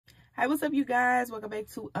Hey, what's up, you guys? Welcome back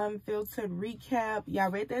to Unfiltered Recap. Y'all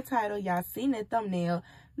read that title. Y'all seen that thumbnail.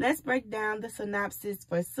 Let's break down the synopsis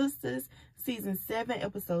for Sistas, Season 7,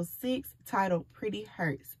 Episode 6, titled Pretty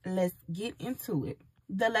Hurts. Let's get into it.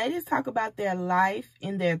 The ladies talk about their life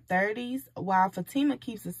in their 30s, while Fatima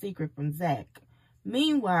keeps a secret from Zach.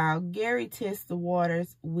 Meanwhile, Gary tests the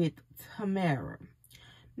waters with Tamara.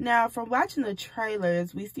 Now, from watching the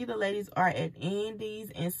trailers, we see the ladies are at Andy's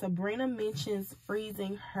and Sabrina mentions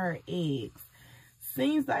freezing her eggs.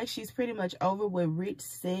 Seems like she's pretty much over what Rich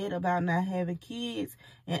said about not having kids,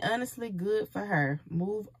 and honestly, good for her.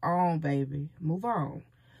 Move on, baby. Move on.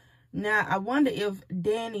 Now, I wonder if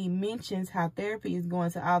Danny mentions how therapy is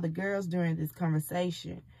going to all the girls during this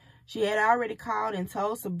conversation. She had already called and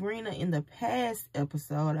told Sabrina in the past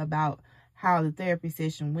episode about how the therapy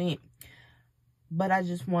session went. But I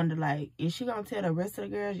just wonder, like, is she gonna tell the rest of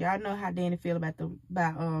the girls? Y'all know how Danny feel about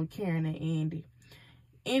Karen and Andy.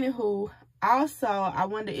 Anywho, also I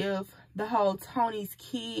wonder if the whole Tony's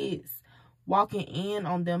kids walking in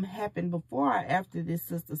on them happened before or after this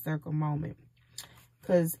sister circle moment.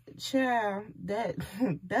 Cause child,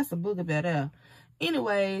 that's a booger better.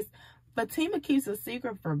 Anyways, Fatima keeps a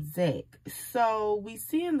secret from Zach. So we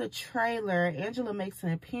see in the trailer, Angela makes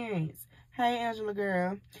an appearance. Hey, Angela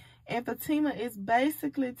girl. And Fatima is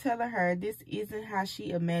basically telling her this isn't how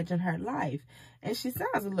she imagined her life. And she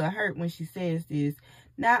sounds a little hurt when she says this.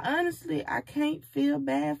 Now, honestly, I can't feel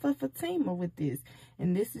bad for Fatima with this.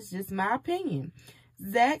 And this is just my opinion.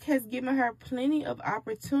 Zach has given her plenty of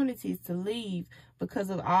opportunities to leave because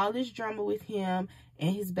of all this drama with him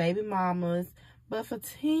and his baby mamas. But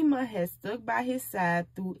Fatima has stuck by his side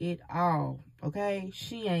through it all. Okay?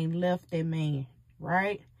 She ain't left that man.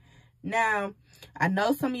 Right? Now, I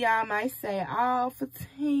know some of y'all might say, oh,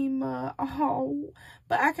 Fatima, oh,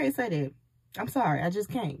 but I can't say that. I'm sorry, I just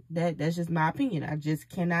can't. That's just my opinion.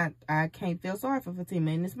 I can't feel sorry for Fatima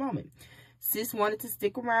in this moment. Sis wanted to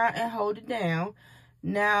stick around and hold it down.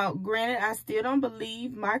 Now, granted, I still don't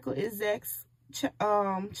believe Michael is Zach's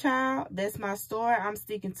child. That's my story. I'm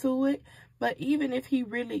sticking to it. But even if he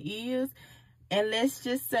really is, and let's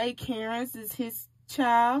just say Karen's is his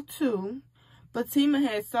child too, Fatima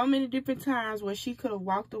had so many different times where she could have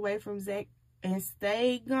walked away from Zach and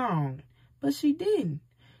stayed gone. But she didn't.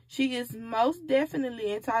 She is most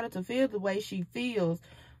definitely entitled to feel the way she feels.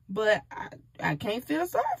 But I can't feel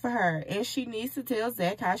sorry for her. And she needs to tell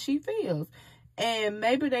Zach how she feels. And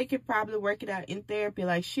maybe they could probably work it out in therapy.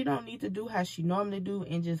 Like, she don't need to do how she normally do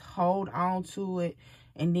and just hold on to it.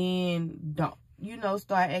 And then, don't,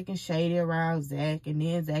 start acting shady around Zach. And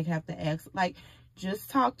then Zach have to ask, like, just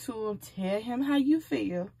talk to him, tell him how you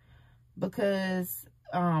feel, because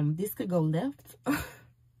this could go left.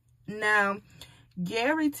 Now,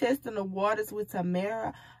 Gary testing the waters with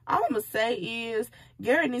Tamara. All I'm going to say is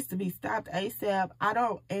Gary needs to be stopped ASAP.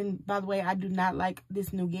 And by the way, I do not like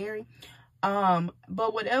this new Gary.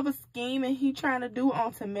 But whatever scheming he trying to do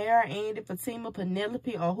on Tamara, Andy, Fatima,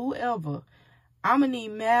 Penelope, or whoever, I'm going to need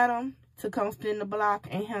Madam to come spin the block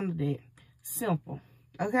and handle that. Simple.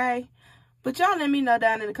 Okay? But y'all let me know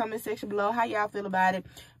down in the comment section below how y'all feel about it.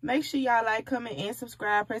 Make sure y'all like, comment, and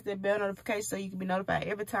subscribe. Press that bell notification so you can be notified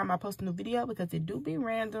every time I post a new video, because it do be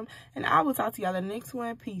random. And I will talk to y'all in the next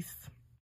one. Peace.